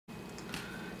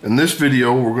In this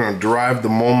video, we're going to derive the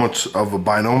moments of a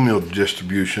binomial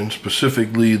distribution,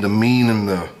 specifically the mean and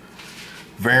the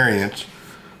variance,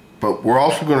 but we're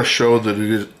also going to show that it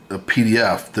is a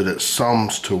PDF, that it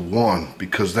sums to 1,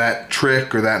 because that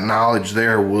trick or that knowledge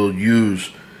there we'll use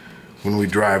when we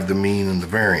derive the mean and the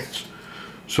variance.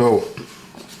 So,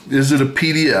 is it a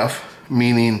PDF,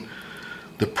 meaning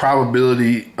the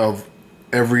probability of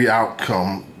every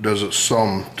outcome, does it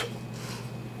sum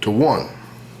to 1?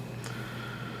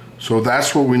 So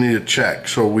that's what we need to check.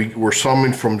 So we're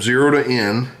summing from 0 to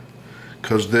n,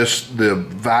 because the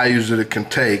values that it can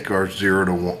take are 0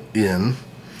 to n.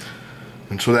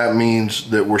 And so that means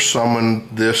that we're summing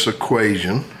this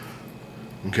equation.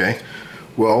 Okay,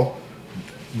 well,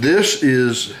 this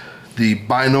is the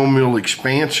binomial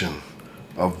expansion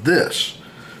of this.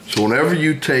 So whenever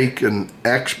you take an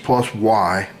x plus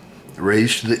y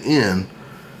raised to the n,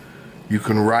 you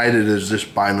can write it as this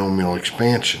binomial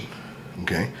expansion.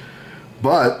 Okay,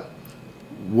 but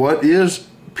what is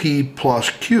p plus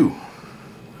q?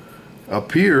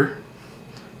 Up here,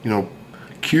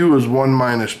 q is 1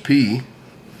 minus p,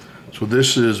 so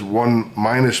this is 1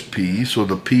 minus p, so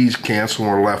the p's cancel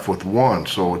and we're left with 1,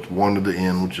 so it's 1 to the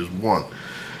n, which is 1.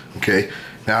 Okay,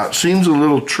 now it seems a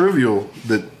little trivial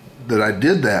that I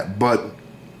did that, but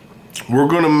we're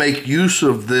going to make use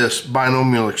of this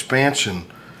binomial expansion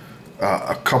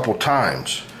a couple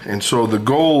times, and so the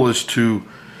goal is to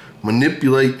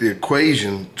manipulate the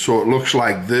equation so it looks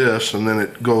like this and then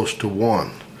it goes to 1.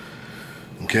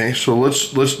 Okay, so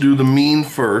let's do the mean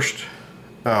first.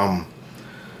 So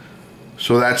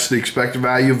that's the expected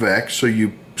value of x. So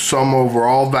you sum over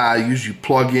all values, you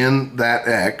plug in that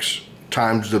x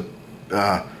times the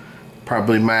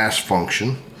probably mass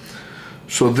function.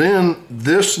 So then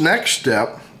this next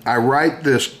step, I write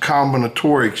this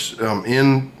combinatorics,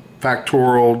 n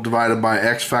factorial divided by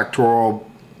x factorial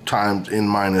times n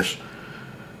minus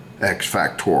x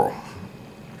factorial.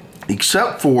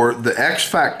 Except for the x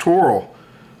factorial,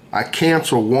 I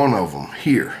cancel one of them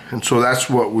here, and so that's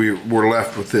what we're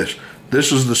left with this.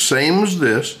 This is the same as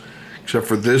this, except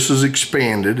for this is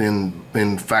expanded in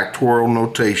factorial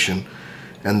notation,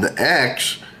 and the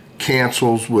x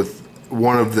cancels with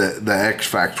one of the x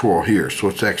factorial here, so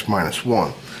it's x minus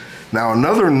 1. Now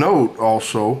another note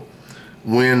also,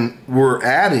 when we're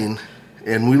adding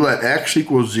and we let x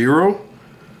equal 0,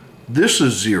 this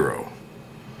is 0.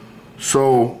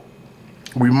 So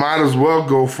we might as well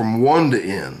go from 1 to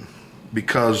n,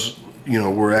 because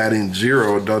we're adding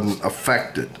 0, it doesn't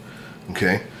affect it.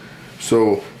 Okay,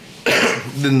 so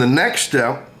then the next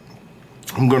step,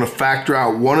 I'm going to factor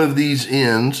out one of these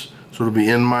n's, so it'll be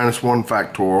n minus 1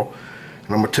 factorial,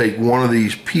 and I'm going to take one of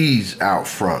these p's out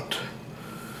front.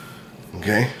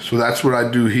 Okay, so that's what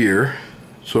I do here.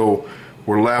 So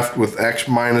we're left with x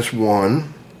minus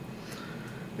 1,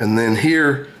 and then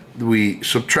here we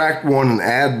subtract 1 and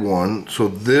add 1, so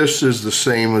this is the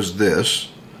same as this.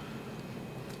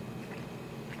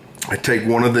 I take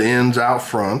one of the n's out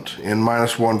front, n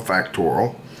minus 1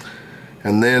 factorial,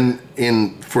 and then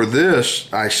for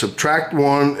this I subtract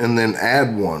 1 and then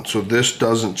add 1, so this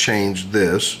doesn't change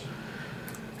this,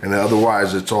 and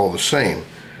otherwise it's all the same.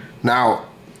 Now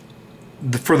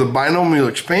for the binomial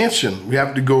expansion, we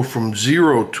have to go from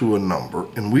 0 to a number,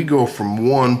 and we go from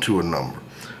 1 to a number.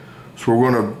 So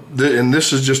we're going to, and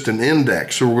this is just an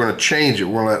index, so we're going to change it.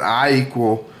 We're going to let I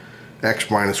equal x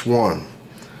minus 1.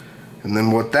 And then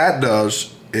what that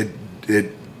does, it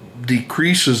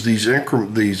decreases these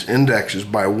indexes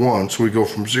by 1, so we go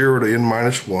from 0 to n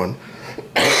minus 1.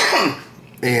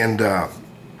 And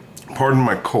pardon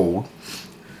my cold.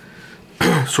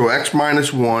 So x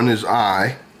minus 1 is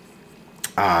I.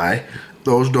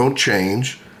 Those don't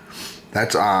change.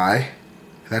 That's I,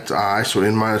 so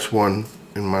n minus 1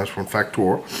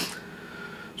 factorial.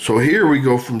 So here we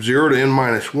go from 0 to n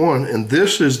minus 1, and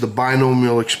this is the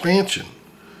binomial expansion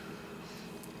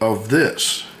of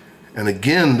this. And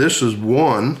again, this is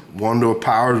 1 to a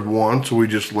power is 1, so we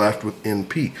just left with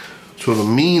np. So the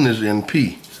mean is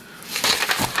np.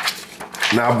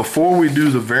 Now before we do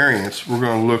the variance, we're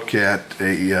going to look at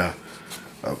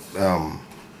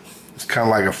it's kind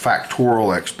of like a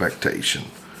factorial expectation.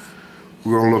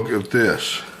 We're going to look at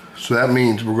this. So that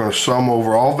means we're going to sum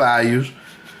over all values,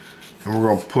 and we're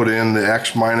going to put in the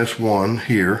x minus 1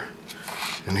 here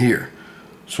and here.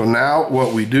 So now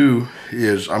what we do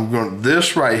is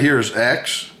this right here is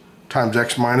x times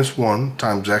x minus 1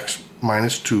 times x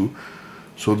minus 2.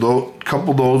 So a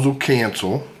couple of those will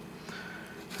cancel.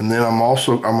 And then I'm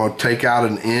going to take out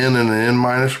an n and an n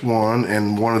minus 1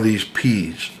 and one of these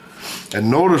p's. And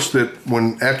notice that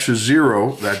when x is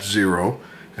 0, that's 0.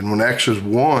 And when x is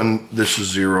 1, this is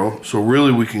 0. So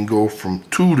really we can go from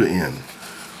 2 to n.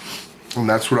 And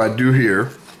that's what I do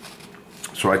here.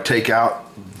 So I take out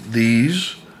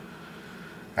these.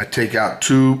 I take out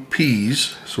 2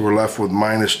 p's. So we're left with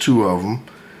minus 2 of them.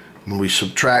 And we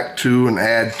subtract 2 and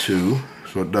add 2.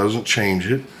 So it doesn't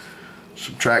change it.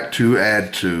 Subtract 2,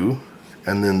 add 2.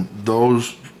 And then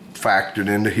those factored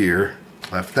into here,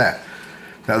 left that.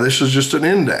 Now this is just an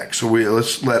index, so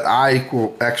let's let I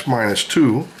equal x minus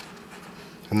 2,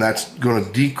 and that's going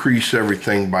to decrease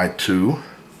everything by 2.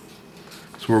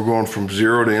 So we're going from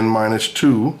 0 to n minus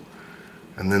 2,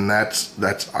 and then that's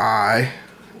I.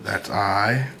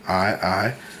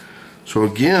 So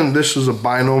again, this is a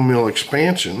binomial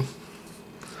expansion,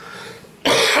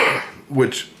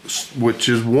 which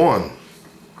is 1.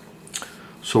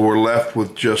 So we're left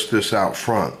with just this out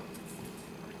front.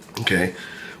 Okay.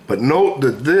 But note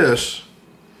that this,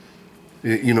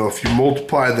 you know, if you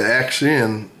multiply the x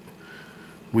in,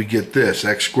 we get this,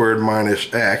 x squared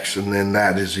minus x, and then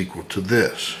that is equal to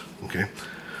this, okay?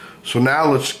 So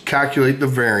now let's calculate the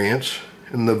variance,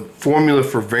 and the formula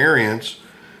for variance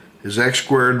is x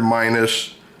squared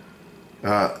minus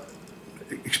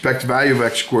expected value of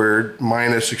x squared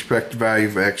minus expected value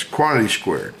of x quantity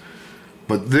squared.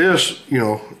 But this, you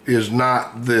know, is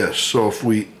not this. So if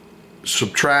we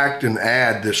subtract and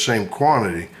add this same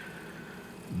quantity,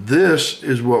 this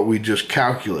is what we just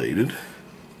calculated,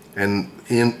 and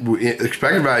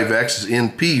expected value of x is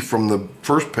np from the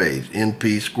first page,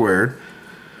 np squared.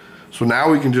 So now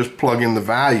we can just plug in the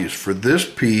values for this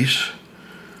piece.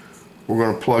 We're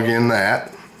going to plug in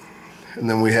that, and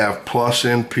then we have plus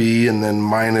np and then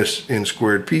minus n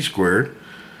squared p squared.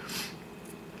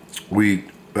 We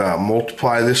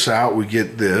multiply this out, we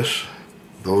get this.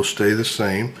 Those stay the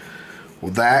same.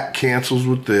 Well, that cancels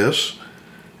with this,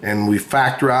 and we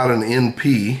factor out an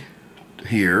NP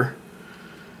here,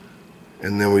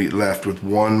 and then we left with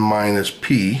 1 minus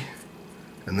P,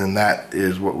 and then that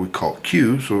is what we call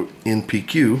Q. So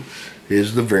NPQ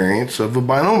is the variance of a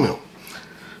binomial.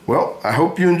 Well, I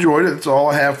hope you enjoyed it. That's all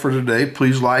I have for today.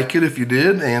 Please like it if you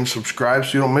did, and subscribe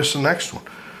so you don't miss the next one.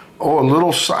 Oh, a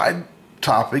little side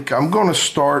topic. I'm going to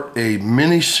start a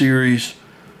mini series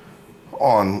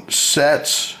on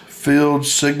sets,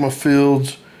 fields, sigma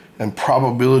fields, and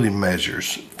probability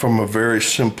measures from a very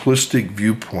simplistic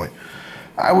viewpoint.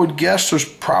 I would guess there's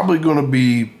probably going to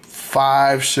be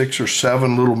 5, 6, or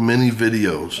 7 little mini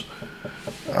videos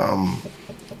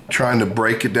trying to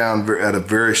break it down at a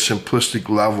very simplistic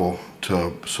level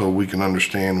so we can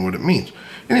understand what it means.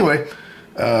 Anyway,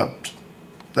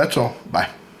 that's all. Bye.